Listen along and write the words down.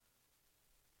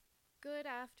Good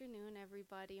afternoon,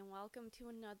 everybody, and welcome to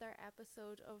another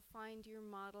episode of Find Your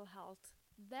Model Health,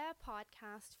 the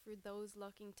podcast for those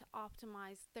looking to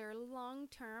optimize their long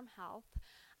term health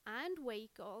and weight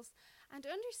goals and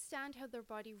understand how their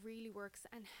body really works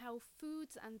and how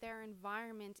foods and their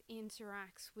environment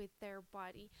interacts with their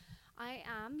body. I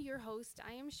am your host.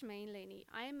 I am Shmaine Laney.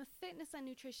 I am a fitness and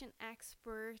nutrition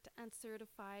expert and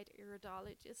certified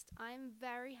iridologist. I am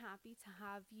very happy to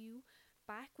have you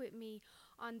back with me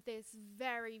on this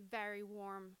very, very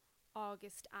warm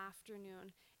August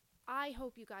afternoon. I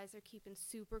hope you guys are keeping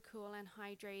super cool and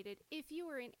hydrated. If you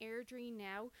are in Airdrie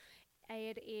now,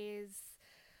 it is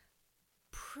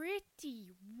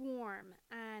pretty warm,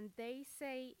 and they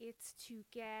say it's to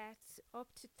get up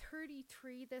to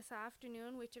 33 this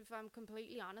afternoon, which, if I'm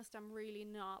completely honest, I'm really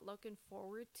not looking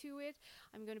forward to it.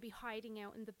 I'm going to be hiding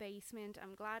out in the basement.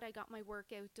 I'm glad I got my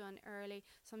workout done early,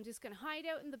 so I'm just going to hide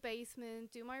out in the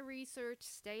basement, do my research,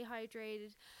 stay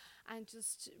hydrated, and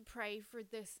just pray for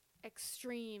this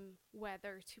extreme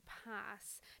weather to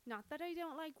pass. Not that I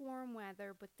don't like warm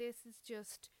weather, but this is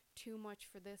just too much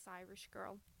for this Irish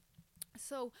girl.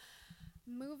 So,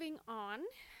 moving on,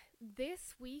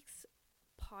 this week's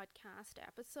podcast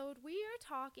episode, we are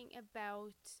talking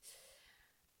about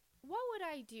what would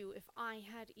I do if I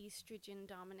had estrogen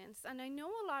dominance. And I know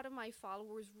a lot of my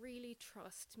followers really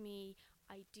trust me.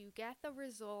 I do get the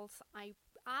results. I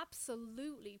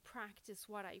absolutely practice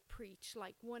what I preach,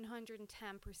 like 110%.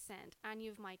 Any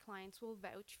of my clients will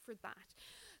vouch for that.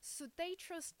 So they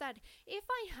trust that if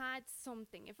I had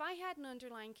something, if I had an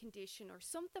underlying condition or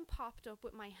something popped up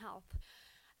with my health,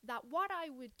 that what I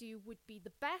would do would be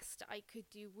the best I could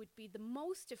do, would be the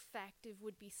most effective,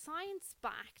 would be science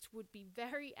backed, would be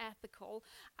very ethical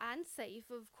and safe,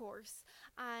 of course,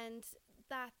 and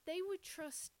that they would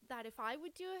trust that if I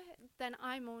would do it, then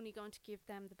I'm only going to give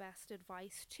them the best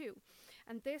advice too.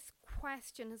 And this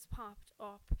question has popped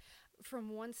up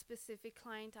from one specific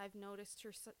client. I've noticed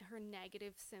her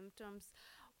negative symptoms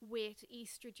with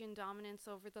estrogen dominance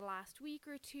over the last week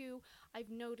or two.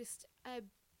 I've noticed a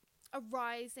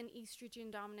rise in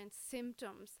estrogen dominance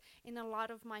symptoms in a lot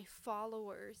of my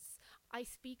followers. I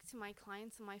speak to my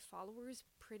clients and my followers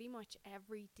pretty much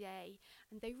every day,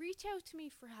 and they reach out to me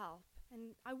for help.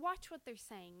 And I watch what they're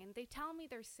saying and they tell me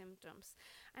their symptoms.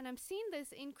 And I'm seeing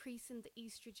this increase in the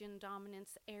estrogen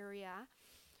dominance area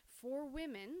for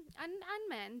women and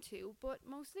men too, but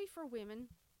mostly for women.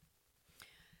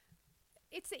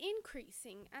 It's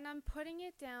increasing, and I'm putting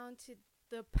it down to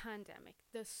the pandemic,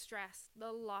 the stress, the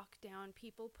lockdown.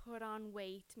 People put on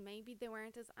weight. Maybe they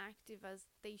weren't as active as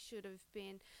they should have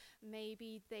been.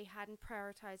 Maybe they hadn't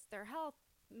prioritized their health.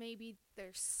 Maybe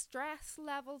their stress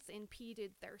levels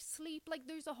impeded their sleep. Like,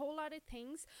 there's a whole lot of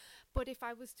things. But if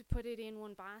I was to put it in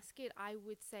one basket, I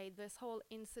would say this whole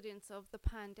incidence of the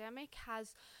pandemic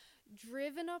has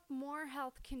driven up more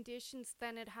health conditions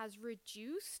than it has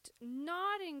reduced,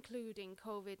 not including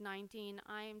COVID-19.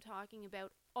 I am talking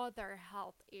about other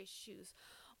health issues.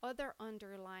 Other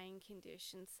underlying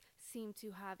conditions seem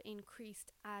to have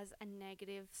increased as a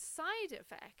negative side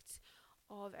effect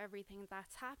of everything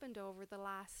that's happened over the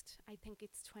last, I think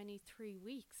it's 23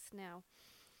 weeks now.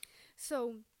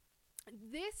 So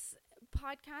this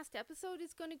podcast episode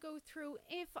is going to go through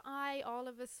if I all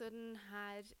of a sudden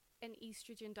had an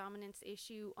estrogen dominance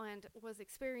issue and was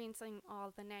experiencing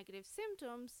all the negative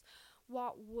symptoms,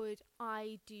 what would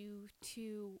I do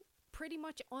to pretty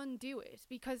much undo it?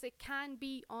 Because it can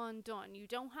be undone. You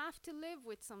don't have to live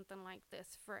with something like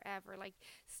this forever. Like,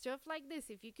 stuff like this,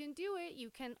 if you can do it, you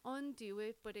can undo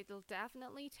it, but it'll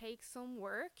definitely take some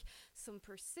work, some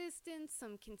persistence,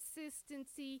 some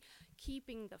consistency,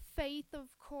 keeping the faith, of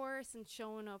course, and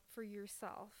showing up for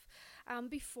yourself.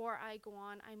 Before I go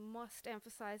on, I must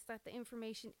emphasize that the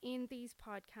information in these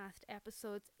podcast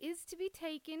episodes is to be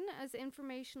taken as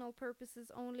informational purposes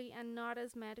only and not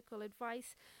as medical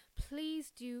advice.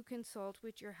 Please do consult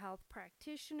with your health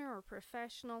practitioner or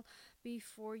professional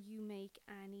before you make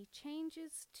any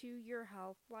changes to your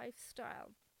health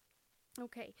lifestyle.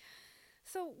 Okay,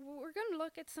 so we're going to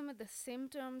look at some of the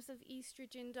symptoms of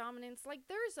estrogen dominance. Like,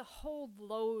 there's a whole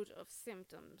load of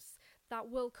symptoms that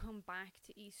will come back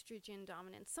to estrogen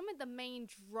dominance. Some of the main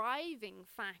driving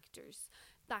factors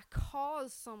that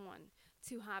cause someone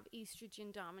to have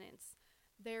estrogen dominance,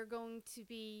 they're going to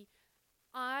be,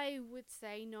 I would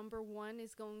say, number one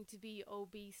is going to be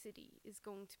obesity, is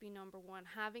going to be number one.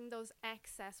 Having those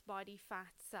excess body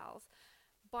fat cells.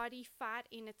 Body fat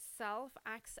in itself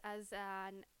acts as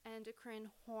an endocrine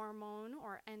hormone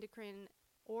or endocrine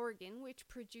organ which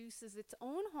produces its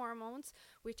own hormones,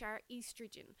 which are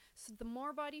estrogen. So the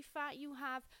more body fat you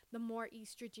have, the more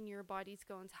estrogen your body's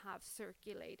going to have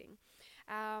circulating.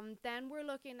 Then we're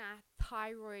looking at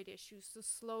thyroid issues, so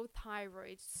slow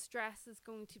thyroid. Stress is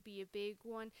going to be a big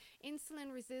one.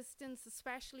 Insulin resistance,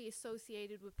 especially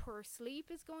associated with poor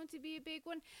sleep, is going to be a big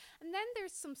one. And then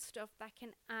there's some stuff that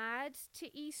can add to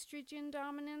estrogen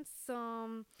dominance,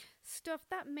 some stuff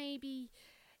that maybe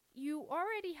you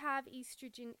already have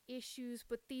estrogen issues,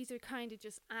 but these are kind of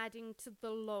just adding to the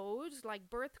load. Like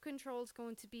birth control is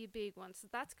going to be a big one. So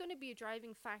that's going to be a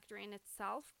driving factor in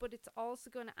itself, but it's also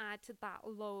going to add to that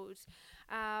load.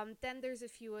 Then there's a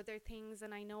few other things,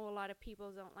 and I know a lot of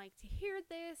people don't like to hear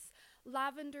this.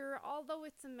 Lavender, although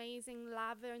it's amazing,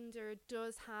 lavender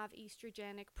does have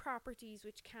estrogenic properties,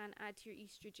 which can add to your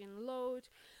estrogen load.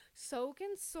 Soak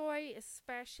in soy,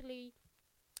 especially.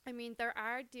 I mean, there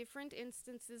are different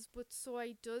instances, but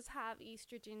soy does have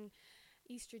estrogenic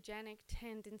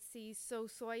tendencies. So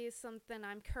soy is something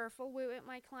I'm careful with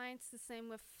my clients. The same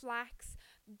with flax.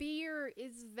 Beer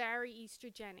is very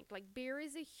estrogenic. Like beer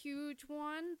is a huge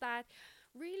one that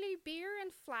really beer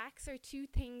and flax are two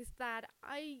things that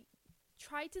I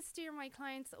try to steer my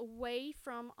clients away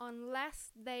from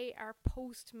unless they are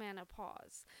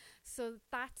post-menopause. So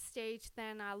that stage,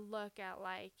 then I'll look at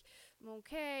like,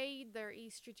 okay, their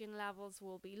estrogen levels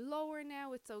will be lower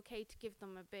now. It's okay to give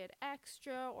them a bit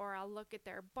extra, or I'll look at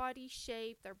their body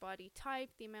shape, their body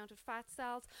type, the amount of fat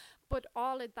cells, but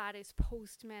all of that is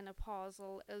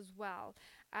post-menopausal as well.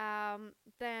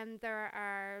 Then there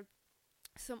are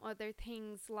some other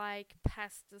things like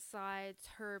pesticides,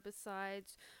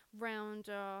 herbicides,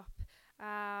 Roundup,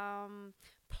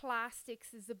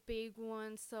 plastics is a big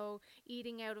one. So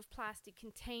eating out of plastic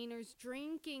containers,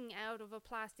 drinking out of a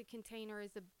plastic container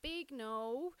is a big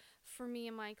no for me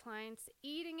and my clients.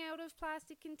 Eating out of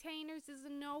plastic containers is a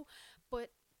no, but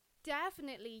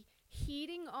definitely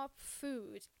heating up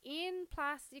food in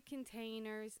plastic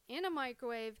containers in a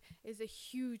microwave is a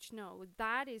huge no.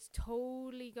 That is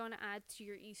totally going to add to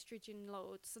your estrogen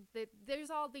load. So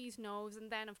there's all these no's, and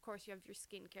then of course you have your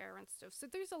skincare and stuff. So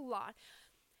there's a lot.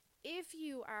 If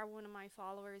you are one of my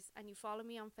followers and you follow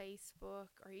me on Facebook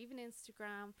or even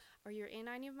Instagram, or you're in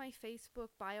any of my Facebook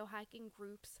biohacking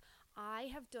groups, I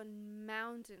have done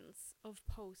mountains of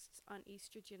posts on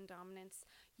estrogen dominance.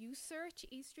 You search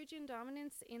estrogen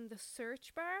dominance in the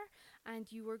search bar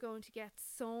and you are going to get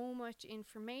so much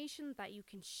information that you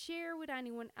can share with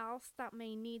anyone else that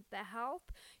may need the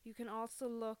help. You can also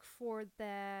look for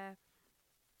the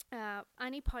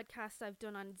any podcasts I've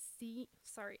done on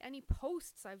any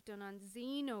posts I've done on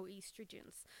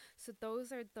xenoestrogens. So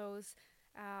those are those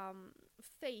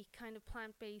fake kind of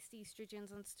plant-based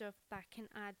estrogens and stuff that can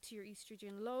add to your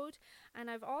estrogen load.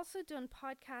 And I've also done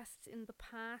podcasts in the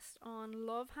past on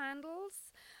love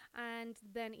handles and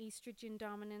then estrogen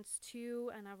dominance too,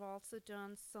 and I've also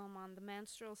done some on the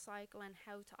menstrual cycle and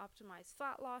how to optimize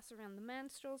fat loss around the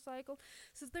menstrual cycle.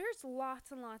 So there's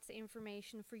lots and lots of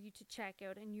information for you to check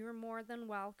out, and you're more than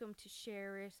welcome to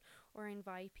share it or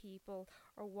invite people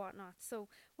or whatnot. So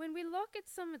when we look at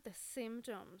some of the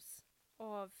symptoms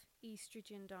of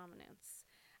estrogen dominance,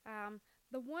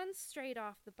 the ones straight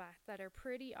off the bat that are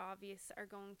pretty obvious are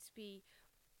going to be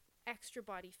extra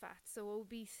body fat, so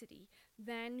obesity.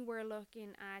 Then we're looking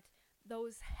at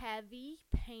those heavy,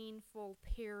 painful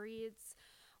periods,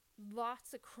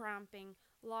 lots of cramping,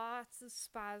 lots of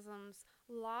spasms,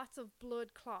 lots of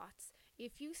blood clots.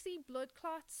 If you see blood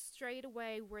clots straight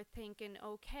away, we're thinking,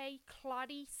 okay,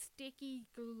 clotty, sticky,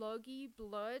 gluggy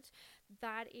blood,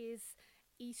 that is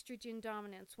estrogen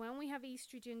dominance. When we have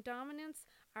estrogen dominance,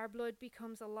 our blood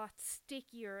becomes a lot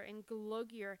stickier and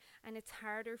gluggier, and it's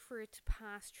harder for it to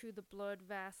pass through the blood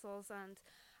vessels, and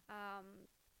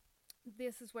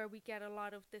this is where we get a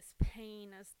lot of this pain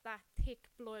as that thick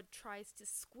blood tries to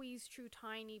squeeze through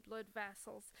tiny blood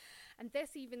vessels. And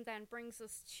this even then brings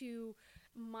us to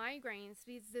migraines.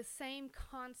 It's the same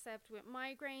concept with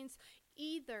migraines.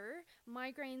 Either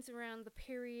migraines around the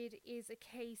period is a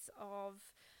case of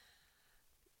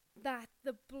that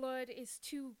the blood is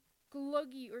too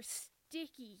gluggy or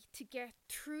sticky to get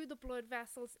through the blood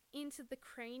vessels into the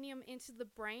cranium, into the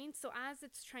brain. So as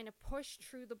it's trying to push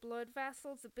through the blood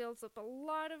vessels, it builds up a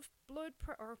lot of blood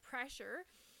pressure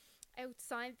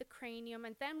outside the cranium,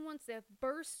 and then once it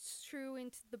bursts through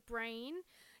into the brain,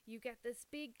 you get this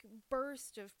big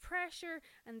burst of pressure,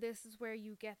 and this is where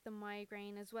you get the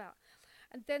migraine as well.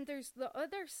 And then there's the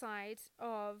other side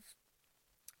of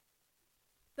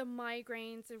the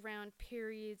migraines around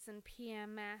periods and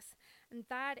PMS, and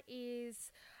that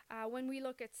is When we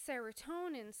look at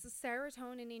serotonin, so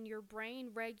serotonin in your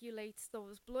brain regulates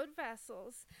those blood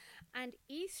vessels, and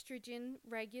estrogen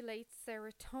regulates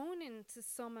serotonin to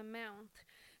some amount.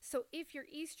 So if your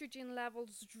estrogen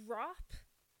levels drop,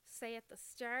 say at the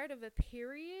start of a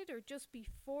period or just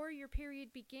before your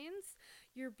period begins,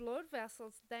 your blood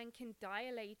vessels then can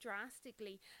dilate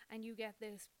drastically and you get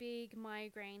this big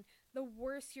migraine. The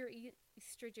worse your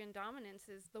estrogen dominance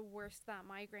is, the worse that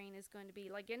migraine is going to be.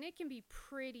 Like, and it can be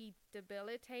pretty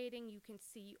debilitating. You can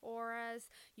see auras,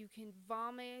 you can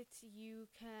vomit, you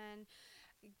can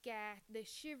get the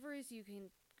shivers, you can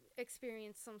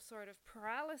experience some sort of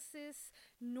paralysis,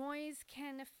 noise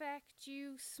can affect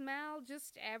you, smell,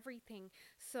 just everything.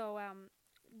 So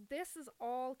this is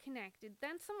all connected.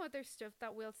 Then some other stuff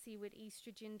that we'll see with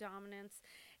estrogen dominance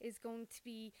is going to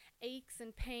be aches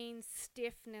and pains,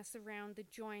 stiffness around the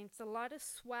joints, a lot of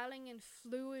swelling and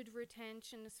fluid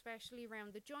retention, especially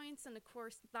around the joints, and of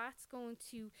course that's going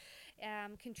to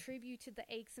contribute to the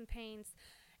aches and pains.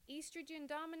 Estrogen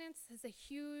dominance has a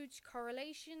huge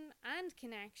correlation and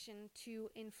connection to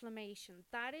inflammation.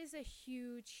 That is a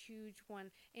huge, huge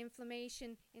one.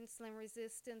 Inflammation, insulin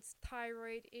resistance,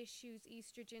 thyroid issues,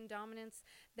 estrogen dominance,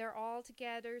 they're all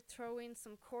together. Throw in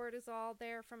some cortisol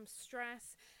there from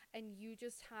stress, and you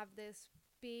just have this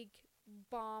big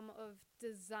bomb of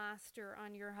disaster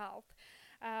on your health.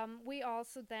 We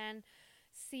also then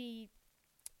see,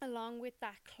 along with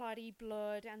that clotty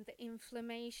blood and the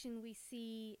inflammation, we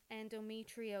see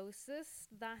endometriosis.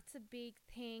 That's a big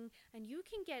thing, and you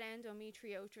can get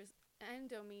endometriosis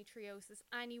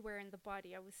anywhere in the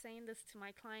body. I was saying this to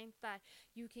my client, that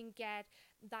you can get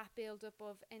that buildup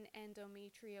of an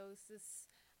endometriosis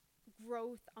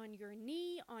growth on your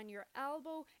knee, on your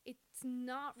elbow. It's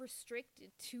not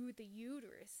restricted to the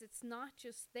uterus. It's not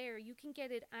just there. You can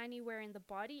get it anywhere in the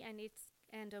body, and it's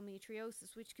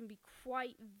endometriosis, which can be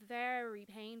quite very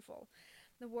painful.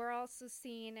 Then we're also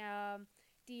seeing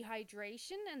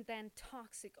dehydration, and then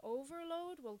toxic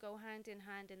overload will go hand in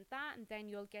hand in that, and then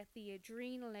you'll get the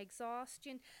adrenal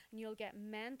exhaustion, and you'll get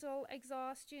mental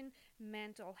exhaustion,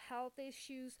 mental health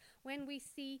issues. When we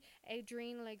see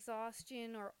adrenal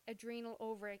exhaustion or adrenal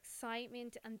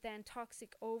overexcitement and then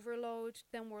toxic overload,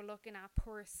 then we're looking at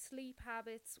poor sleep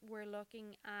habits, we're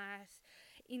looking at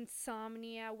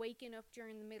insomnia, waking up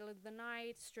during the middle of the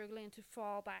night, struggling to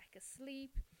fall back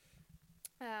asleep.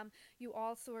 You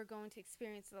also are going to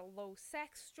experience a low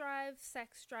sex drive.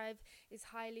 Sex drive is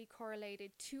highly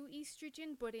correlated to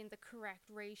estrogen, but in the correct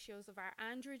ratios of our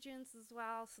androgens as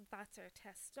well. So that's our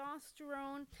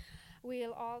testosterone.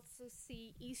 We'll also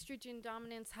see estrogen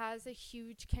dominance has a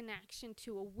huge connection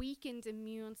to a weakened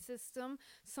immune system,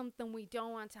 something we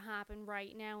don't want to happen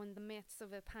right now in the midst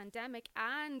of a pandemic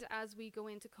and as we go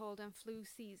into cold and flu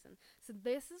season. So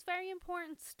this is very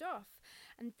important stuff.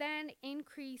 And then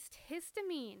increased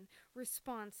histamine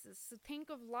responses. So think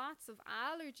of lots of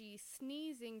allergies,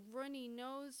 sneezing, runny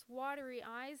nose, watery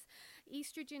eyes.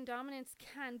 Estrogen dominance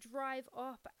can drive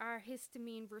up our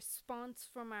histamine response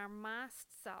from our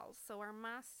mast cells. So our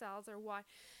mast cells are what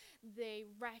they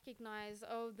recognize,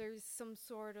 oh, there's some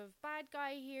sort of bad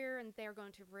guy here, and they're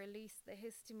going to release the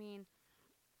histamine.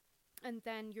 And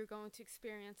then you're going to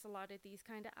experience a lot of these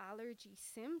kind of allergy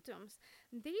symptoms.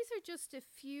 These are just a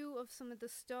few of some of the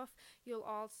stuff. You'll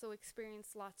also experience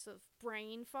lots of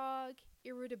brain fog,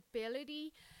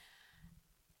 irritability,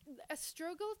 a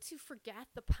struggle to forget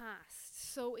the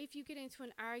past. So if you get into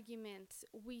an argument,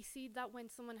 we see that when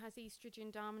someone has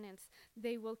estrogen dominance,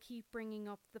 they will keep bringing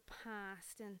up the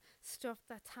past and stuff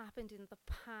that's happened in the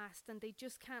past, and they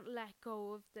just can't let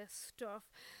go of this stuff.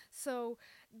 So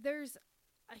there's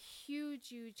a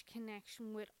huge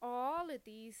connection with all of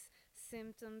these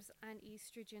symptoms and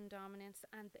estrogen dominance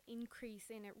and the increase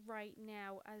in it right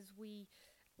now, as we,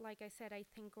 like I said, I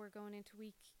think we're going into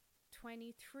week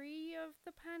 23 of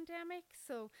the pandemic.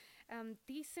 So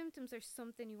these symptoms are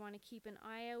something you want to keep an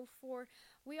eye out for.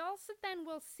 We also then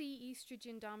will see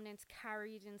estrogen dominance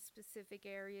carried in specific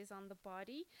areas on the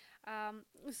body.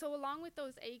 So along with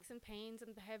those aches and pains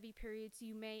and the heavy periods,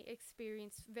 you may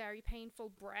experience very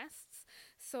painful breasts.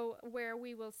 So where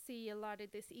we will see a lot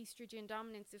of this estrogen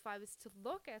dominance, if I was to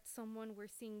look at someone, we're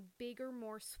seeing bigger,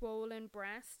 more swollen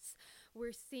breasts.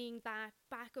 We're seeing that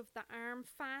back of the arm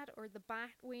fat or the bat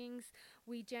wings.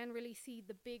 We generally see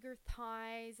the bigger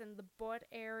thighs and the butt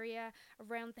area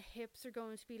around the hips are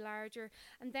going to be larger.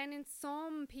 And then in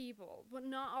some people, but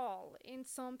not all, in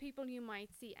some people you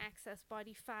might see excess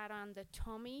body fat on the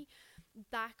tummy.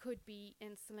 That could be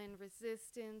insulin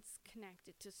resistance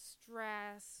connected to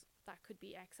stress. That could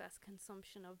be excess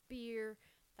consumption of beer.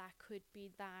 That could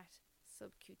be that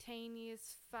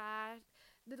subcutaneous fat.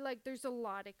 Like there's a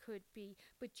lot it could be,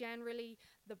 but generally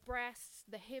the breasts,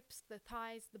 the hips, the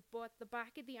thighs, the butt, the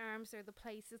back of the arms are the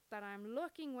places that I'm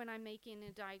looking when I'm making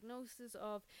a diagnosis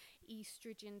of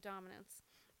estrogen dominance.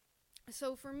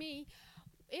 So for me,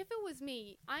 if it was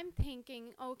me, I'm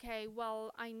thinking, okay,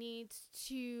 well, I need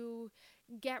to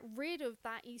get rid of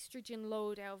that estrogen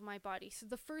load out of my body. So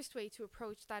the first way to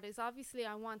approach that is obviously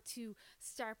I want to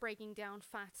start breaking down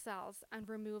fat cells and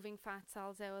removing fat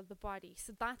cells out of the body.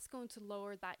 So that's going to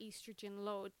lower that estrogen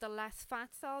load. The less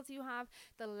fat cells you have,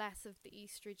 the less of the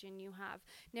estrogen you have.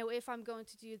 Now, if I'm going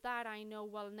to do that, I know,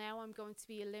 well, now I'm going to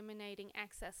be eliminating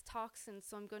excess toxins.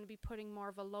 So I'm going to be putting more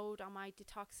of a load on my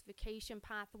detoxification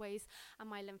pathways and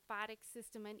my lymphatic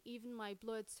system and even my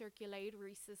blood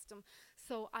circulatory system.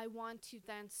 So I want to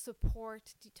then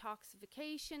support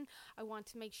detoxification. I want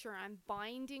to make sure I'm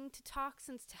binding to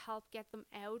toxins to help get them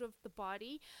out of the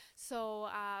body. So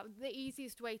the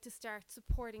easiest way to start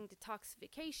supporting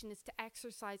detoxification is to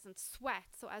exercise and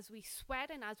sweat. So as we sweat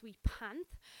and as we pant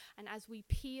and as we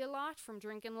pee a lot from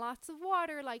drinking lots of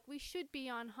water like we should be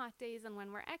on hot days and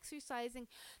when we're exercising,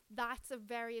 that's a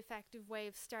very effective way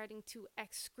of starting to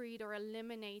excrete or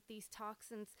eliminate these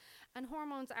toxins. And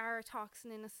hormones are a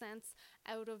toxin in a sense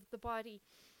out of the body.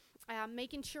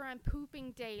 Making sure I'm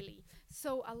pooping daily.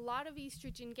 So a lot of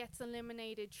estrogen gets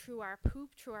eliminated through our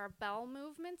poop, through our bowel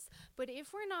movements. But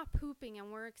if we're not pooping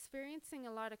and we're experiencing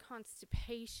a lot of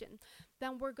constipation,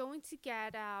 then we're going to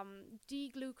get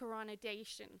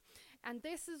deglucuronidation. And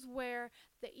this is where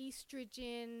the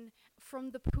estrogen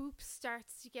from the poop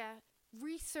starts to get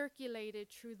recirculated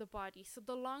through the body. So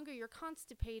the longer you're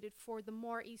constipated for, the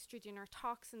more estrogen or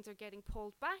toxins are getting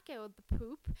pulled back out of the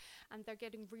poop and they're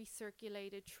getting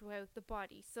recirculated throughout the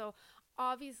body. So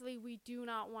obviously we do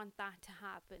not want that to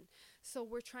happen. So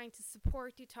we're trying to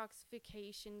support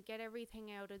detoxification, get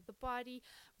everything out of the body.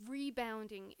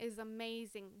 Rebounding is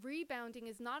amazing. Rebounding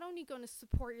is not only going to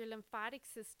support your lymphatic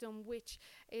system, which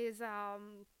is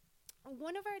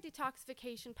one of our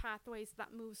detoxification pathways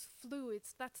that moves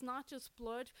fluids. That's not just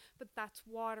blood, but that's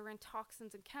water and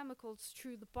toxins and chemicals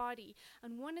through the body.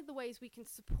 And one of the ways we can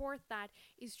support that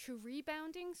is through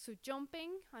rebounding. So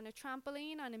jumping on a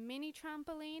trampoline, on a mini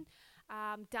trampoline,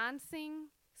 dancing,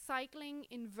 cycling,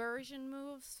 inversion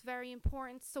moves, very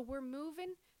important. So we're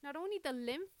moving not only the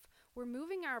lymph, we're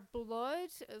moving our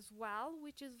blood as well,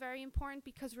 which is very important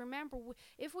because remember,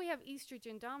 if we have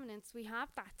estrogen dominance, we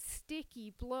have that sticky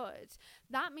blood.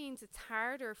 That means it's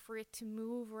harder for it to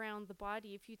move around the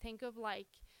body. If you think of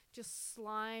like just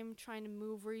slime trying to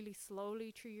move really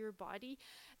slowly through your body,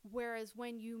 whereas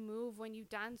when you move, when you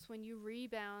dance, when you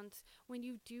rebound, when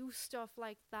you do stuff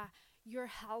like that, you're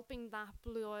helping that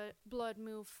blood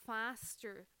move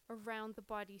faster around the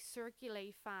body,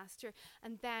 circulate faster,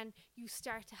 and then you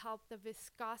start to help the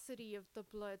viscosity of the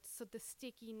blood, so the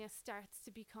stickiness starts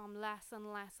to become less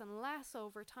and less and less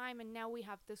over time, and now we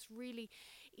have this really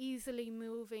easily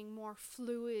moving, more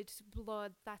fluid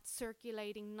blood that's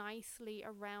circulating nicely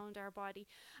around our body.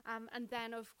 And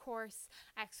then of course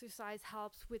exercise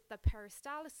helps with the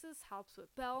peristalsis, helps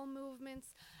with bowel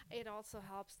movements. It also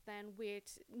helps then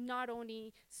with not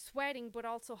only sweating but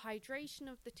also hydration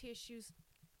of the tissues.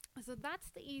 So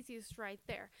that's the easiest right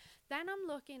there. Then I'm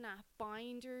looking at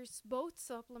binders, both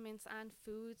supplements and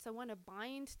foods. I want to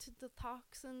bind to the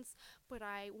toxins, but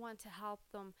I want to help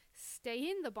them stay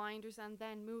in the binders and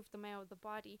then move them out of the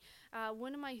body.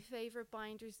 One of my favorite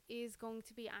binders is going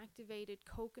to be activated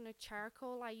coconut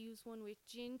charcoal. I use one with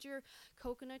ginger.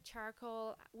 Coconut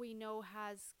charcoal, we know,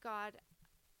 has got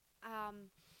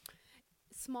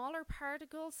smaller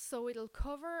particles, so it'll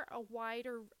cover a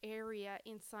wider area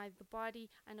inside the body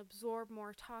and absorb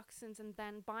more toxins and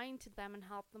then bind to them and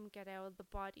help them get out of the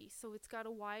body. So it's got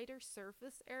a wider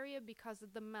surface area because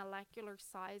of the molecular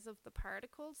size of the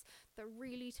particles. They're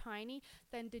really tiny.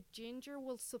 Then the ginger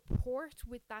will support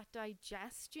with that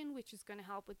digestion, which is going to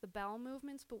help with the bowel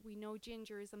movements, but we know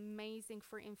ginger is amazing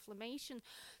for inflammation.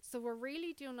 So we're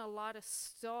really doing a lot of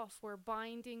stuff. We're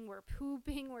binding, we're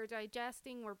pooping, we're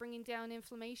digesting, we're bringing down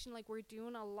inflammation, like we're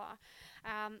doing a lot.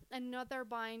 Another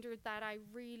binder that I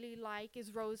really like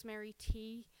is rosemary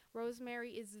tea.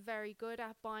 Rosemary is very good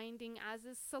at binding, as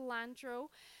is cilantro.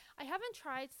 I haven't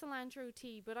tried cilantro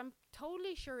tea, but I'm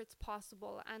totally sure it's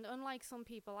possible. And unlike some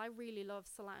people, I really love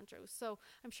cilantro. So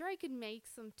I'm sure I could make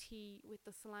some tea with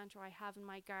the cilantro I have in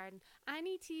my garden.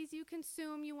 Any teas you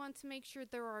consume, you want to make sure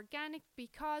they're organic,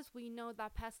 because we know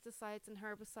that pesticides and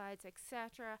herbicides,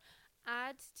 etc.,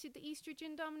 add to the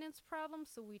estrogen dominance problem.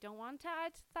 So we don't want to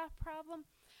add to that problem.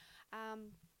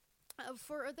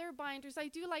 For other binders, I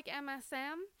do like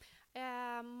MSM,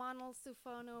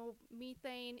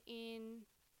 methylsulfonomethane in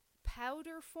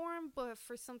powder form, but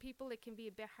for some people it can be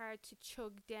a bit hard to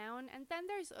chug down. And then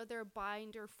there's other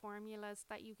binder formulas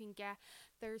that you can get.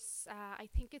 There's I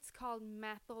think it's called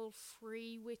Methyl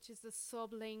Free, which is a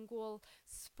sublingual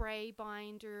spray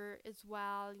binder as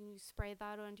well, and you spray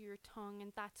that under your tongue,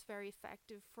 and that's very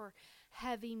effective for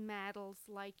heavy metals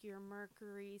like your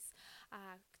mercuries,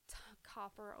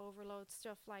 copper overload,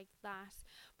 stuff like that.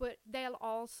 But they'll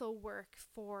also work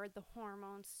for the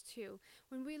hormones too.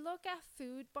 When we look at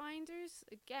food binders,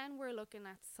 again, we're looking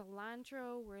at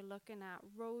cilantro, we're looking at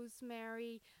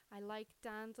rosemary, I like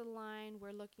dandelion,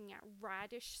 we're looking at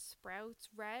radish sprouts.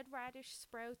 Red radish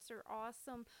sprouts are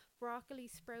awesome. Broccoli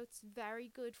sprouts,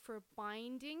 very good for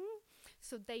binding.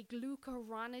 So they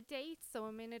glucuronidate. So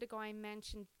a minute ago I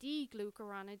mentioned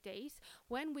deglucuronidate.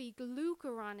 When we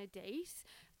glucuronidate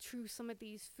through some of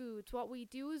these foods, what we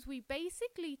do is we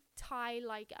basically tie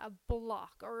like a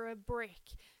block or a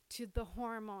brick to the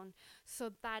hormone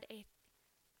so that it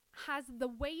has the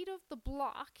weight of the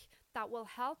block that will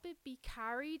help it be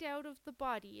carried out of the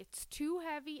body. It's too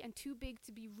heavy and too big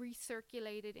to be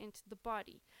recirculated into the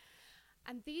body.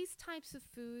 And these types of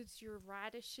foods, your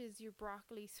radishes, your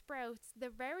broccoli sprouts, they're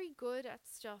very good at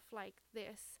stuff like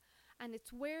this. And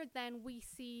it's where then we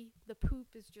see the poop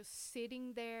is just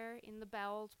sitting there in the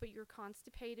bowels, but you're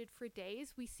constipated for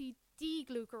days. We see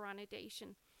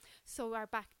deglucuronidation. So our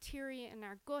bacteria in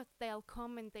our gut, they'll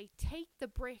come and they take the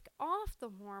brick off the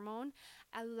hormone,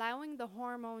 allowing the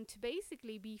hormone to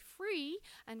basically be free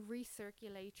and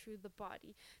recirculate through the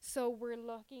body. So we're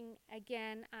looking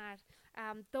again at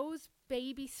those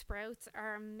baby sprouts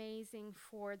are amazing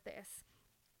for this.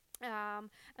 And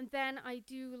then I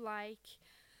do like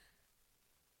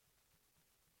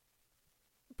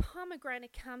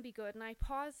pomegranate can be good, and I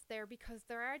paused there because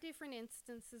there are different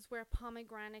instances where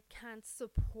pomegranate can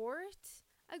support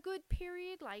a good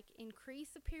period, like increase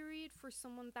a period for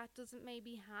someone that doesn't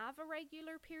maybe have a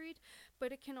regular period,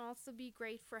 but it can also be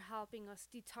great for helping us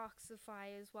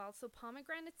detoxify as well. So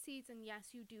pomegranate seeds, and yes,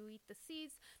 you do eat the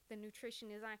seeds, the nutrition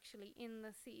is actually in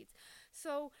the seeds.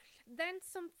 So then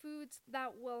some foods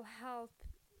that will help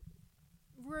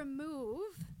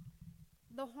remove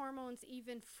the hormones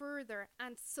even further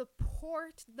and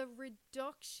support the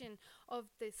reduction of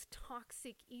this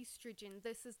toxic estrogen.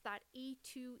 This is that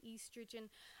E2 estrogen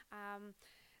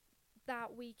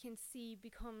that we can see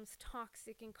becomes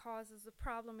toxic and causes a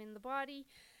problem in the body.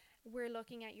 We're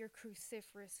looking at your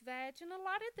cruciferous veg, and a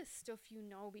lot of this stuff you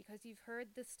know because you've heard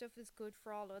this stuff is good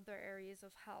for all other areas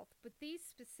of health, but these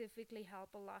specifically help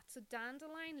a lot. So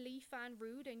dandelion, leaf and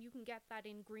root, and you can get that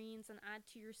in greens and add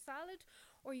to your salad,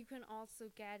 or you can also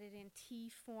get it in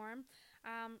tea form.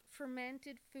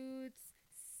 Fermented foods,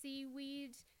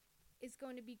 seaweed is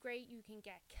going to be great. You can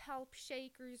get kelp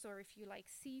shakers, or if you like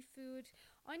seafood.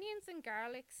 Onions and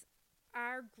garlics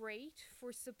are great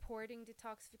for supporting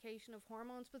detoxification of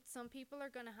hormones, but some people are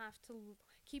going to have to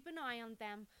keep an eye on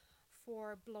them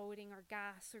for bloating or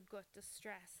gas or gut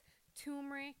distress.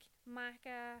 Turmeric,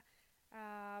 maca,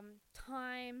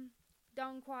 thyme,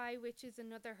 dong quai, which is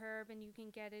another herb, and you can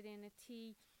get it in a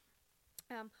tea.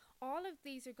 All of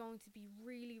these are going to be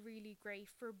really, really great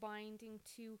for binding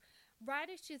to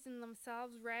radishes in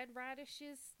themselves. Red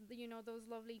radishes, you know, those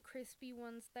lovely crispy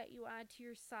ones that you add to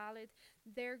your salad,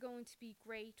 they're going to be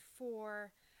great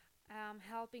for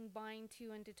helping bind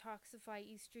to and detoxify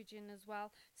estrogen as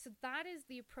well. So that is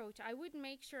the approach. I would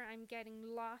make sure I'm getting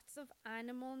lots of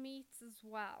animal meats as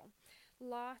well.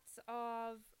 Lots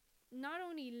of not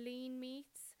only lean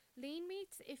meats,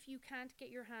 if you can't get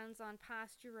your hands on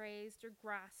pasture raised or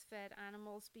grass fed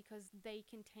animals because they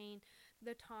contain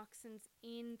the toxins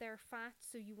in their fat,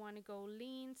 so you want to go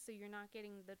lean so you're not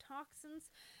getting the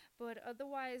toxins. But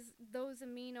otherwise, those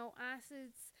amino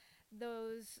acids,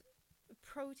 those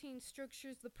protein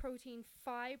structures, the protein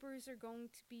fibers are going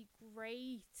to be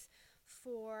great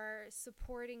for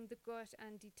supporting the gut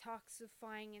and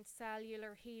detoxifying and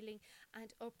cellular healing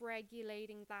and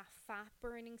upregulating that fat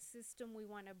burning system. We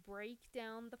want to break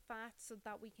down the fat so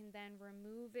that we can then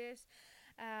remove it.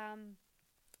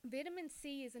 Vitamin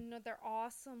C is another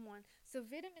awesome one. So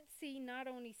vitamin C not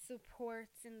only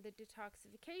supports in the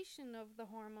detoxification of the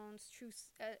hormones through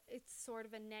it's sort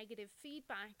of a negative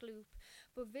feedback loop,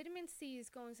 but vitamin C is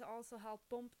going to also help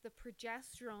bump the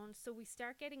progesterone, so we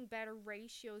start getting better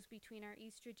ratios between our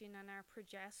estrogen and our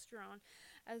progesterone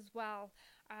as well.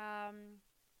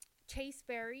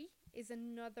 Chasteberry is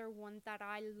another one that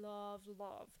I love.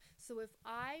 So if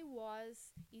I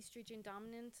was estrogen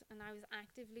dominant and I was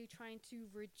actively trying to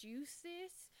reduce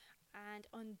it, and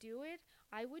undo it,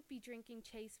 I would be drinking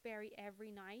chaseberry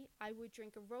every night. I would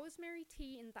drink a rosemary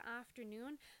tea in the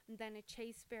afternoon and then a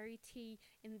chaseberry tea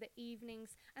in the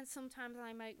evenings, and sometimes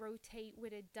I might rotate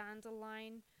with a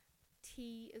dandelion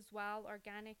tea as well,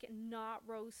 organic, not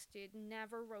roasted,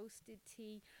 never roasted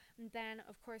tea. And then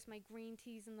of course my green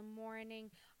teas in the morning.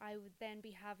 I would then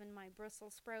be having my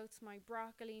Brussels sprouts, my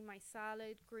broccoli, my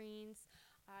salad greens.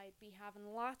 I'd be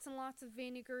having lots and lots of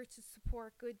vinegar to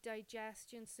support good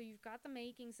digestion. So you've got the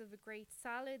makings of a great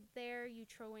salad there. You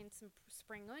throw in some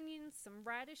spring onions, some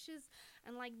radishes,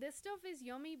 and like this stuff is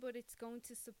yummy, but it's going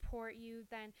to support you.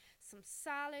 Then some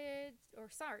salmon,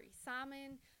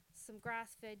 some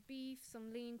grass-fed beef,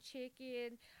 some lean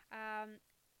chicken,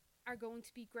 are going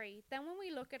to be great. Then when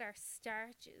we look at our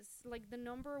starches, like the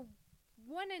number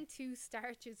 1 and 2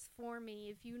 starches for me,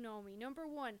 if you know me. Number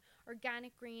 1,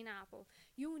 organic green apple.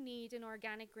 You need an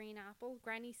organic green apple,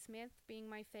 Granny Smith being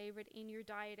my favorite, in your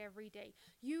diet every day.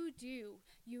 You do.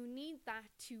 You need that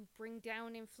to bring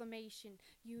down inflammation.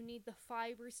 You need the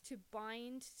fibers to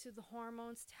bind to the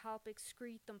hormones to help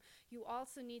excrete them. You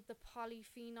also need the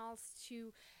polyphenols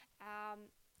to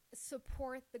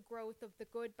support the growth of the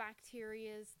good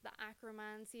bacterias, the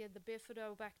Akkermansia, the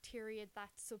bifidobacteria that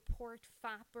support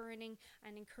fat burning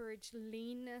and encourage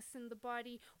leanness in the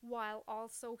body, while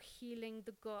also healing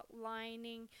the gut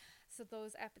lining, so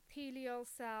those epithelial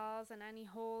cells and any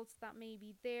holes that may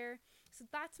be there. So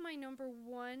that's my number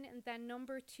 1. And then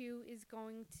number 2 is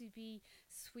going to be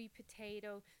sweet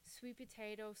potato. Sweet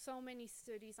potato, so many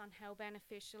studies on how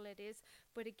beneficial it is,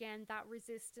 but again, that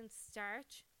resistant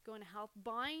starch going to help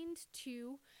bind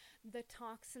to the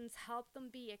toxins, help them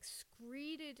be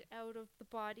excreted out of the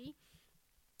body,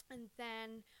 and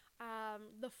then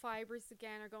the fibers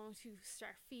again are going to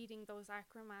start feeding those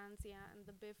Akkermansia and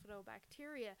the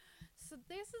bifidobacteria. So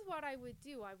this is what I would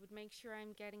do. I would make sure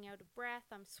I'm getting out of breath,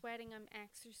 I'm sweating, I'm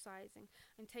exercising,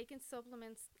 I'm taking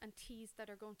supplements and teas that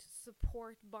are going to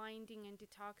support binding and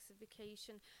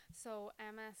detoxification. So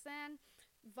MSM,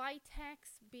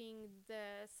 Vitex being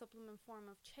the supplement form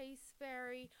of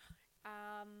chaseberry,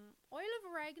 oil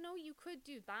of oregano, you could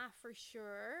do that for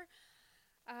sure,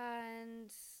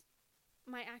 and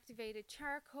my activated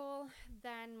charcoal.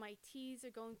 Then my teas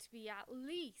are going to be at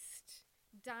least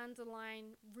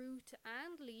dandelion root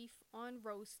and leaf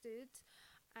unroasted,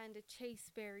 and a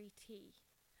chaseberry tea.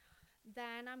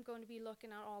 Then I'm going to be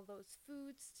looking at all those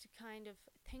foods to kind of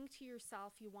think to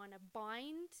yourself, you want to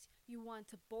bind, you want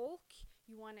to bulk,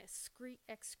 you want to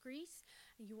excrete,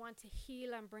 you want to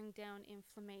heal and bring down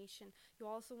inflammation. You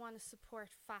also want to support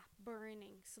fat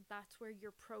burning, so that's where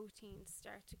your proteins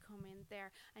start to come in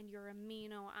there, and your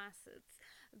amino acids.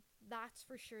 That's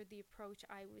for sure the approach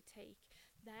I would take.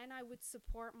 Then I would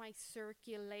support my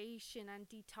circulation and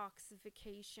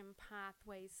detoxification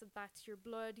pathways. So that's your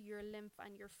blood, your lymph,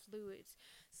 and your fluid.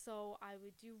 So I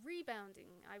would do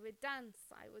rebounding, I would dance,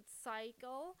 I would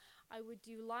cycle, I would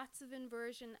do lots of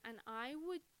inversion, and I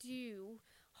would do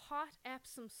hot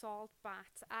Epsom salt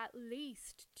baths at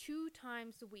least 2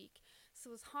 times a week.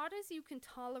 So as hot as you can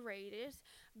tolerate it,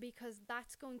 because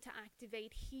that's going to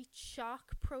activate heat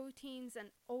shock proteins and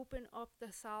open up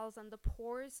the cells and the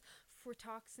pores for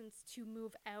toxins to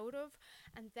move out of.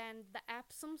 And then the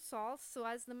Epsom salts, so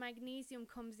as the magnesium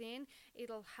comes in,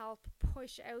 it'll help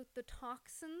push out the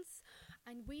toxins.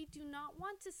 And we do not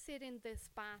want to sit in this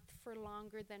bath for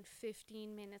longer than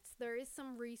 15 minutes. There is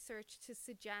some research to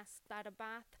suggest that a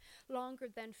bath longer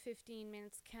than 15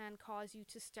 minutes can cause you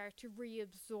to start to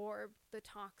reabsorb the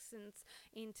toxins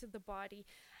into the body.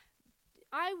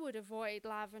 I would avoid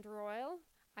lavender oil.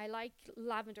 I like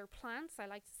lavender plants. I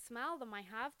like to smell them. I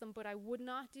have them, but I would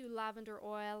not do lavender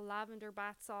oil, lavender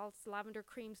bath salts, lavender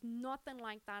creams, nothing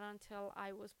like that until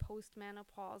I was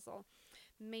postmenopausal.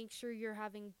 Make sure you're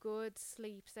having good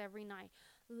sleeps every night.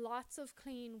 Lots of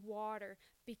clean water,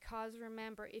 because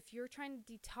remember, if you're trying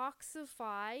to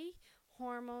detoxify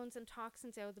hormones and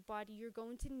toxins out of the body, you're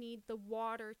going to need the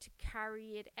water to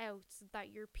carry it out, so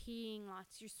that you're peeing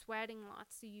lots, you're sweating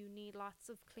lots, so you need lots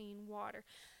of clean water.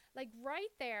 Like right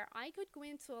there, I could go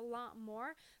into a lot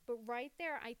more, but right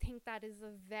there, I think that is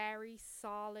a very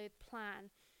solid plan.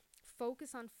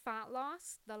 Focus on fat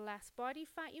loss. The less body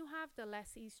fat you have, the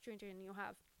less estrogen you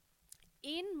have.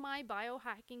 In my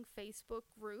biohacking Facebook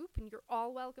group, and you're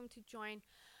all welcome to join,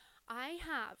 I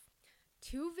have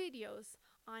 2 videos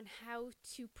on how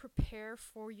to prepare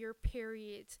for your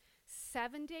period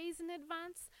 7 days in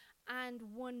advance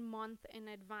and 1 month in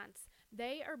advance.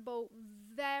 They are both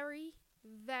very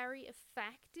very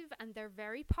effective, and they're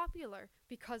very popular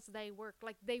because they work.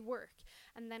 Like, they work.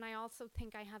 And then I also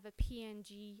think I have a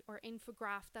PNG or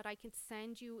infograph that I can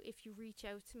send you if you reach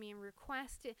out to me and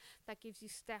request it, that gives you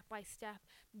step by step.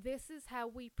 This is how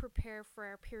we prepare for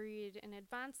our period in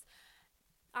advance.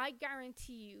 I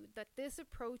guarantee you that this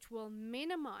approach will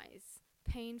minimize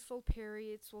painful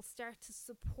periods, will start to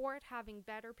support having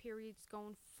better periods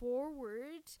going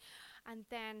forward, and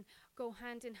then go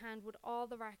hand in hand with all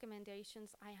the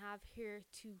recommendations I have here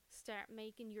to start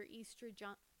making your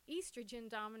estrogen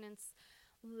dominance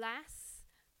less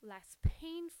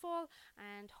painful,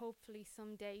 and hopefully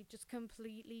someday just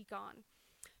completely gone.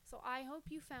 So I hope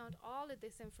you found all of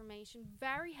this information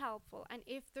very helpful. And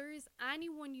if there is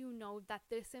anyone you know that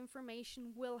this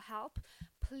information will help,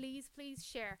 please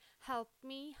share. Help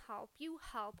me, help you,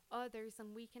 help others,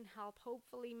 and we can help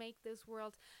hopefully make this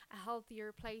world a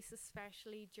healthier place,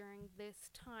 especially during this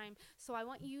time. So I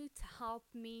want you to help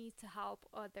me to help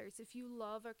others. If you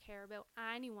love or care about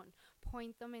anyone,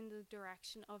 point them in the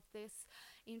direction of this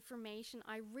information.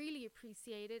 I really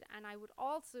appreciate it, and I would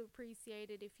also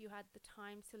appreciate it if you had the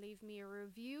time to leave me a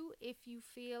review if you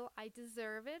feel I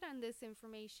deserve it and this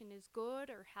information is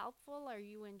good or helpful or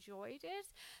you enjoyed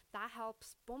it. That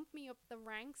helps bump me up the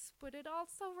ranks, but it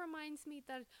also reminds me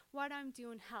that what I'm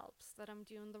doing helps, that I'm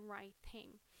doing the right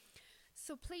thing.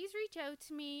 So please reach out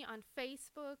to me on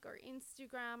Facebook or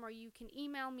Instagram, or you can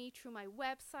email me through my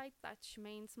website, that's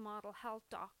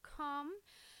shamainsmodelhealth.com.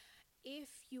 If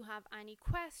you have any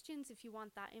questions, if you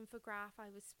want that infograph I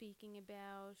was speaking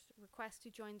about, request to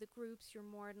join the groups, you're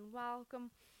more than welcome.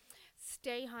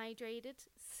 Stay hydrated,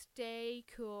 stay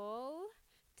cool,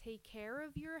 take care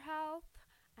of your health,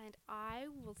 and I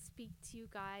will speak to you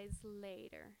guys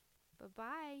later.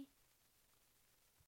 Bye-bye.